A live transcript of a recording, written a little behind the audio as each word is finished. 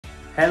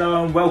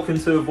Hello and welcome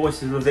to the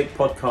Voices of the Vic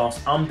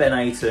podcast. I'm Ben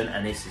Aiton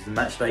and this is the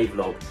matchday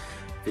vlog.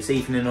 This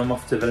evening I'm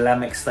off to the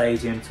Stevenage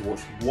Stadium to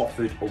watch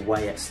Watford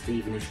away at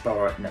Stevenage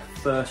Borough in the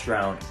first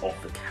round of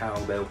the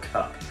Carabao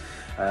Cup.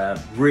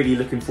 Really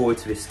looking forward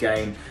to this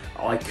game.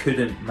 I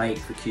couldn't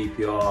make the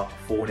QPR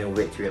 4-0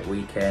 victory at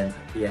weekend.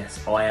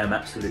 Yes, I am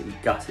absolutely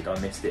gutted I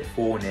missed it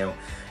 4-0,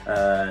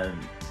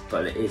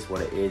 but it is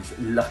what it is.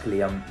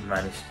 Luckily I'm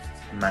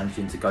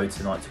managing to go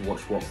tonight to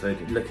watch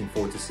Watford. Looking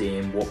forward to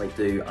seeing what they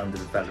do under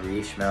the Valerie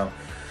Ismail.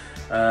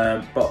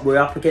 But we're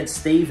up against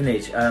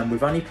Stevenage.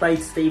 We've only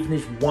played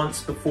Stevenage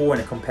once before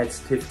in a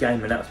competitive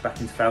game, and that was back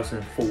in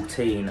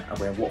 2014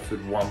 where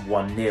Watford won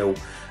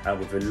 1-0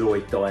 with a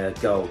Lloyd Dyer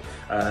goal.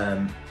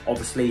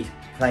 Obviously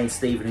playing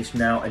Stevenage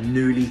now, a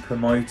newly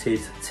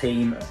promoted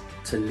team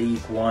to League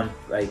One.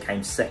 They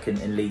came second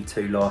in League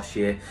Two last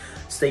year.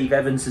 Steve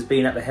Evans has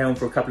been at the helm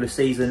for a couple of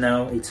seasons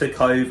now. He took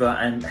over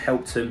and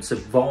helped them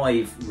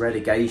survive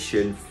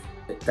relegation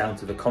down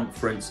to the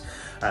conference.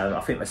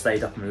 I think they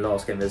stayed up in the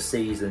last game of the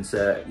season,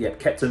 so yeah,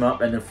 kept them up,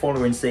 and the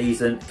following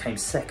season came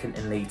second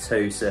in League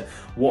Two. So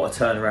what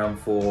a turnaround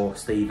for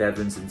Steve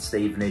Evans and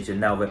Stevenage, and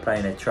now they're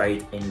playing a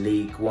trade in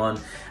League One.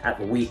 At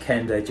the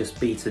weekend they just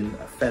beaten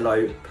a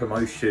fellow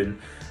promotion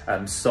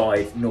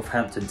side,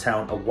 Northampton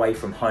Town, away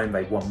from home.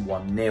 They won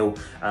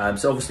 1-0.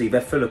 So obviously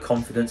they're full of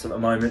confidence at the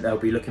moment. They'll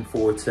be looking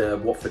forward to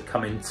Watford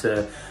coming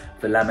to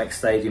the Stevenage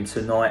Stadium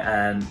tonight.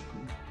 And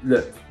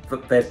look,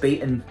 they've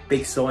beaten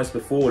big sides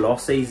before.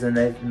 Last season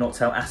they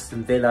knocked out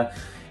Aston Villa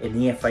in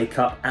the FA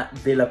Cup at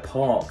Villa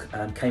Park,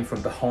 and came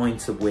from behind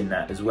to win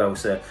that as well.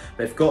 So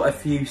they've got a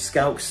few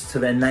scalps to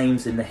their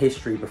names in the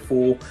history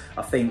before.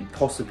 I think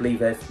possibly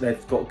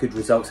they've got good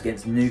results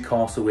against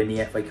Newcastle in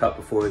the FA Cup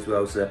before as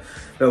well. So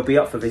they'll be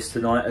up for this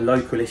tonight, a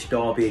localish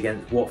derby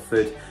against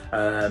Watford.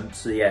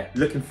 So yeah,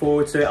 looking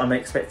forward to it. I'm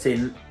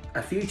expecting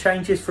a few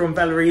changes from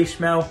Valerie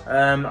Ismail.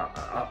 I'm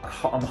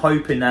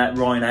hoping that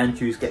Ryan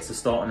Andrews gets a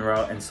start on the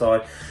right hand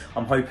side.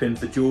 I'm hoping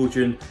the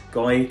Georgian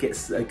guy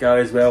gets a go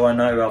as well. I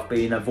know I've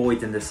been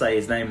avoiding to say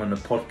his name on the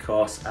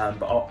podcast,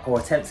 but I'll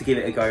attempt to give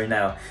it a go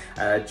now.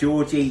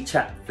 Georgi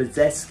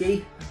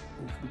Chapvazeski,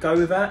 go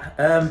with that.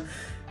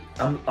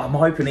 I'm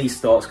hoping he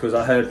starts because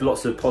I heard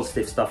lots of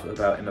positive stuff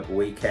about him at the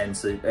weekend,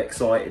 so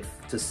excited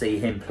to see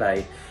him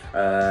play.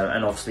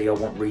 And obviously I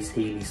want Reece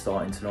Healey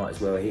starting tonight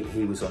as well.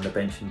 He was on the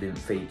bench and didn't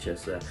feature,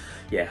 so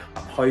yeah,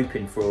 I'm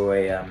hoping for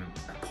a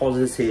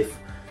positive,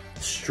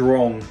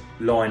 strong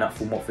lineup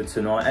from Watford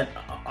tonight, and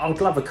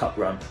I'd love a cup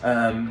run.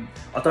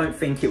 I don't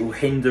think it will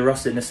hinder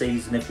us in the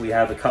season if we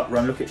have a cup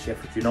run. Look at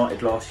Sheffield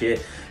United last year.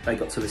 They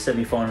got to the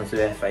semi-finals of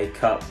the FA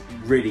Cup.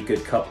 Really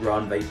good cup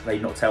run. They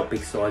knocked out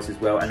big sides as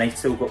well, and they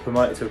still got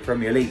promoted to the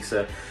Premier League.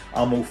 So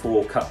I'm all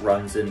for cup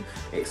runs, and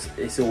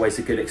it's always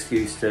a good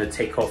excuse to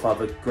tick off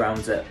other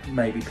grounds that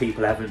maybe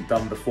people haven't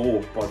done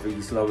before by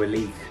these lower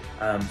league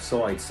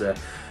sides.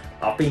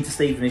 I've been to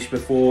Stevenage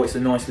before. It's a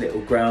nice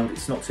little ground.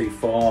 It's not too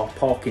far.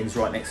 Parking's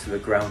right next to the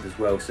ground as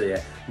well. So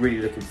yeah,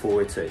 really looking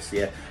forward to it. So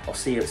yeah, I'll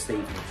see you at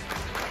Stevenage.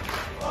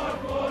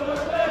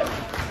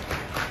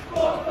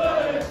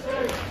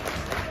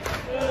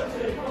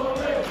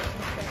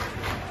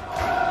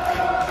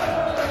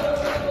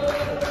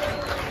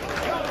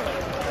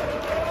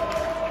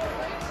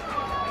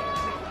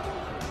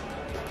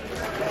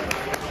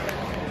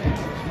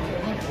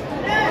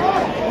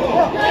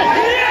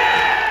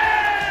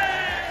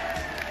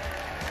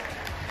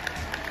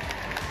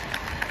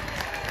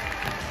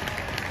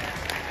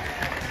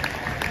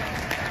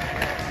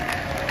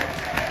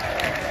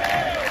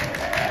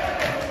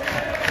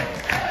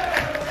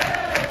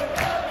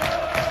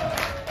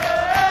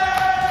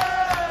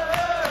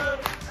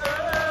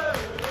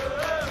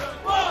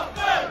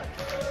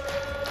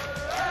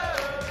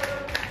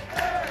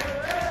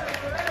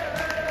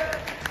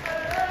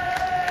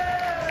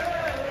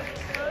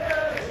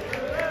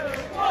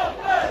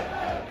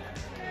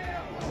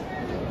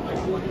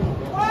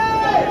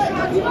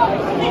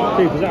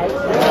 Keepers out.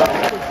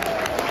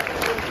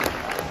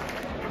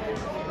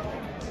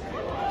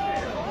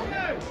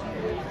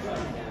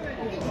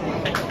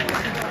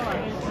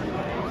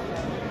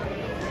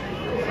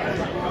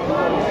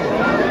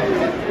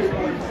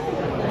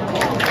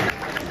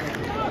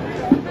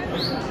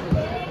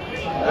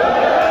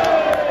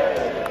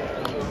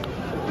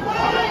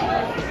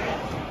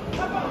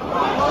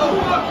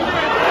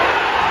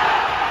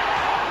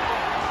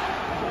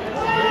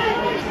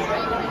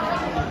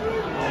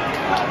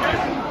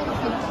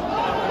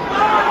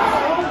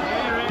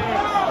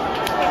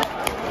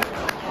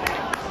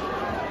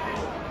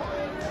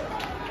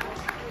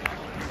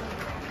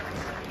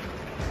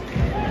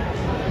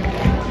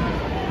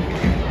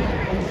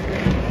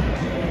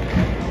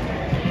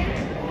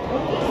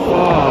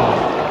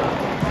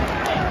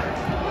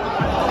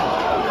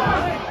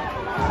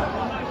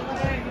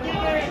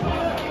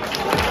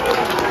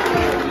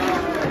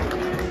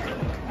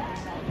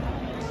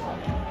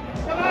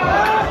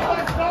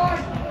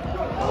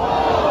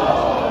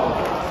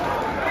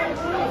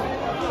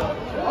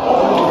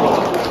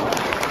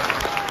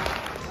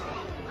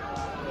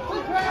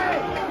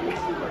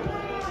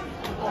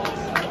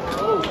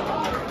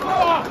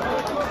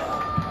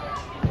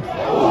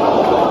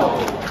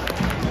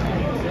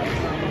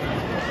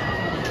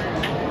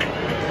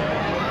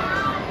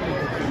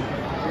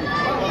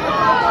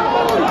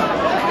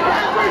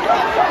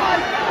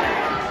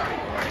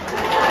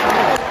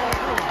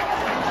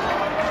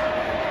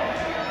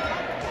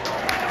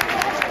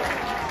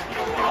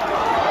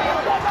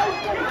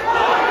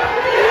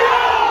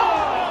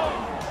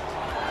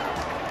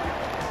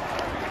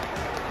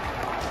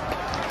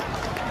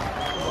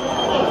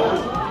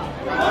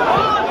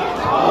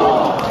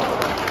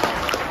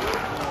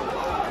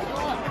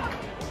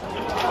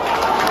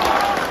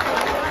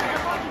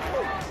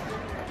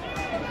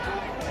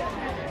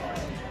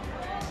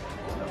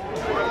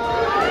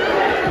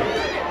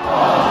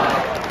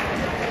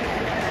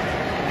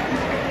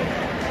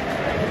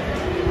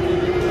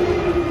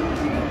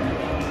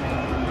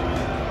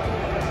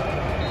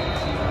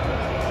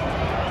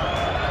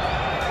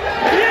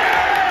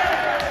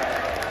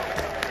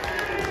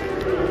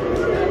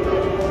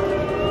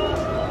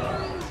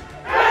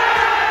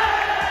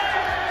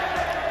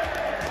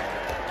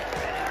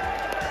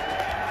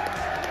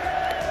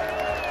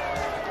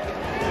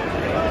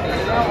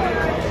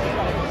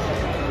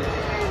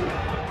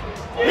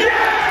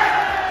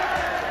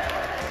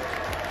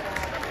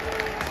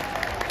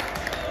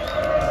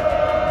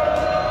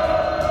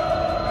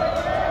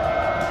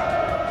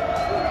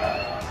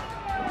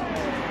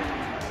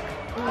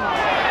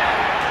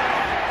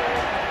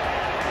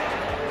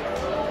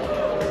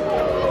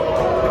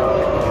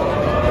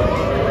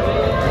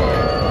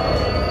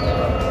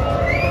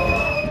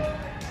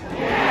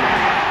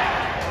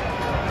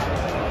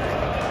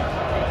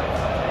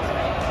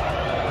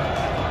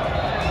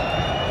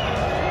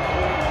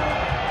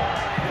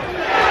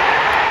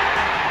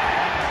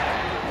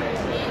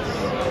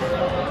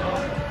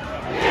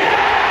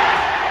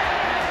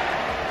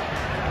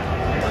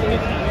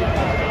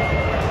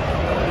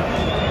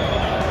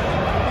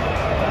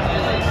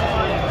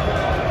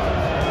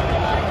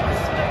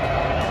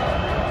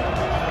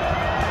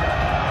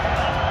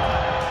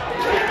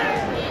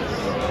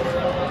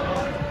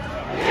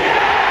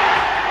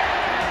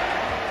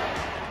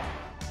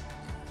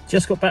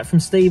 Just got back from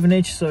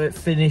Stevenage, so it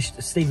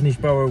finished Stevenage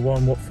Borough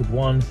 1, Watford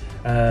 1,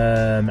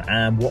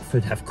 and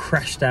Watford have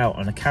crashed out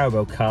on a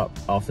Carabao Cup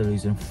after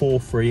losing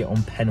 4-3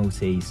 on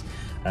penalties.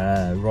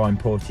 Ryan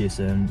Porteous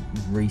and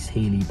Reece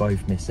Healey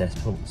both missed their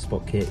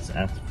spot kicks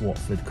as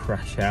Watford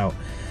crash out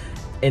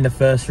in the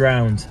first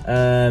round.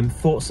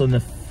 Thoughts on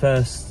the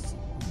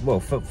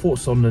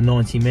thoughts on the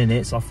 90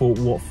 minutes. I thought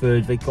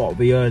Watford, they got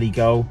the early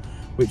goal,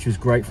 which was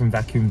great from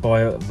Vacuum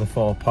Bio at the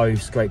far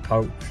post. Great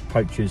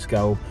poacher's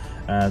goal.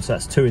 So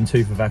that's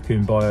 2-2 for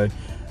Vacuum Bio.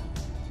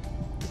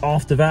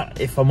 After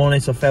that, if I'm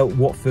honest, I felt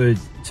Watford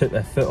took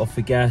their foot off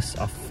the gas.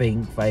 I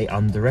think they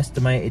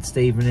underestimated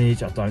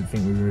Stevenage. I don't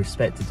think we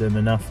respected them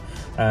enough.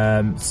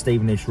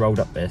 Stevenage rolled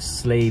up their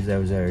sleeves. They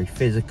was very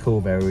physical.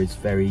 They was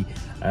very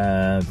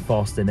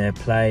fast in their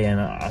play,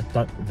 and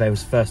they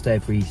was first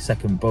every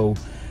second ball.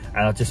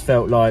 And I just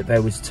felt like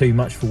there was too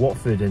much for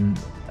Watford, and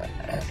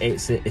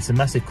it's a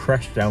massive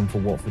crash down for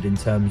Watford in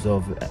terms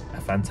of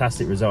a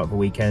fantastic result of the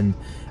weekend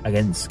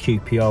against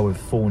QPR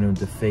with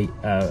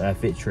 4-0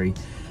 victory,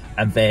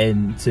 and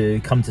then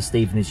to come to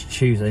Stevenage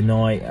Tuesday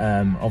night.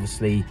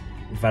 Obviously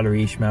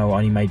Valerie Ismail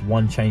only made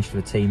one change to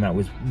the team. That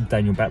was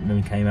Daniel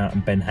Batman came out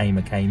and Ben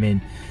Aiton came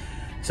in.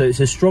 So it's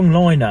a strong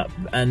lineup,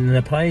 and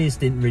the players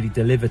didn't really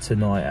deliver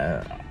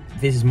tonight.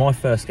 This is my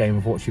first game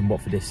of watching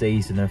Watford this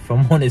season, and if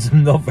I'm honest,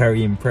 I'm not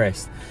very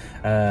impressed.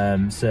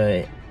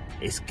 So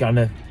it's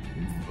gonna,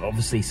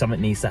 obviously something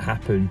needs to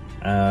happen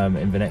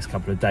in the next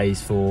couple of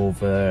days for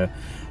the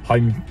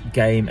home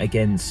game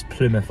against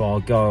Plymouth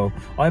Argyle.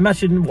 I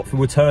imagine Watford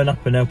will turn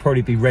up and they'll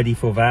probably be ready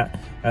for that.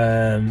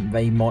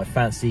 They might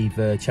fancy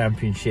the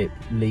Championship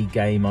League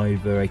game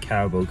over a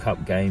Carabao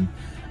Cup game.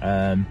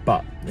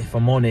 But if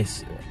I'm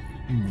honest,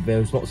 there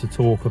was lots of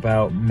talk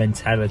about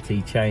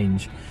mentality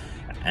change,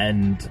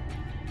 and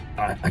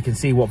I can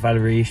see what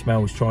Valerie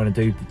Ismail was trying to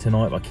do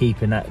tonight by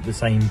keeping that the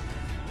same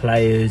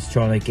players,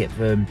 trying to get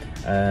them,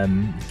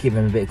 give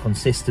them a bit of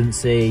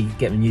consistency,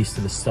 get them used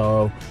to the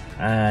style,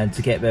 and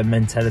to get their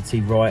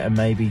mentality right, and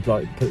maybe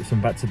like put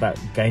some back-to-back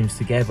games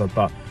together.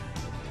 But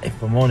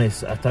if I'm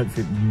honest, I don't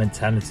think the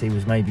mentality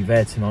was maybe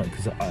there tonight,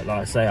 because like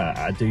I say,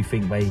 I do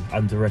think they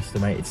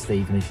underestimated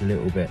Stevenage a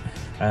little bit.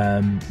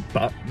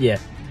 But yeah,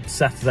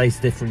 Saturday's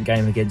a different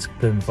game against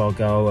Plymouth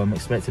Argyle. I'm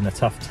expecting a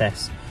tough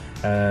test.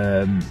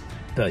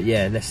 But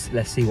yeah,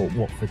 let's see what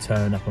Watford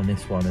turn up on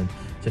this one. And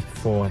just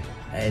before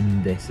I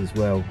end this as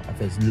well,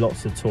 there's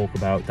lots of talk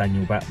about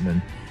Daniel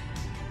Batman.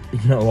 You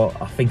know what,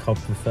 I think I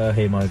prefer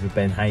him over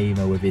Ben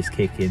Aiton with his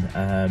kicking.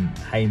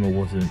 Aiton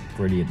wasn't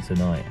brilliant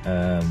tonight.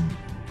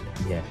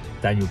 Yeah,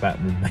 Daniel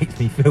Batman makes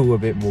me feel a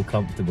bit more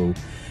comfortable.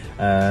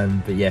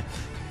 But yeah,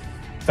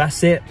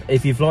 that's it.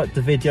 If you've liked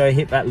the video,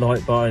 hit that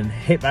like button,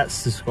 hit that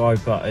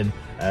subscribe button.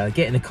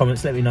 Get in the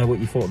comments, let me know what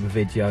you thought of the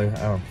video.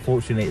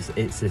 Unfortunately,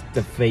 it's a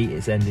defeat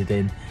it's ended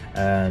in.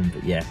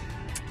 But yeah,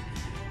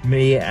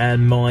 me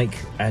and Mike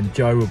and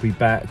Joe will be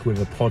back with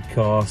a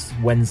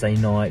podcast Wednesday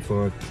night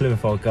for a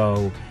Plymouth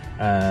Argyle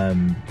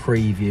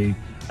preview.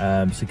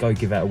 So go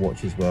give that a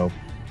watch as well.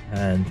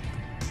 And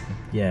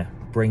yeah,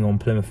 bring on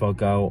Plymouth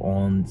Argyle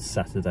on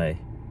Saturday.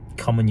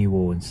 Come on, New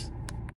Orleans.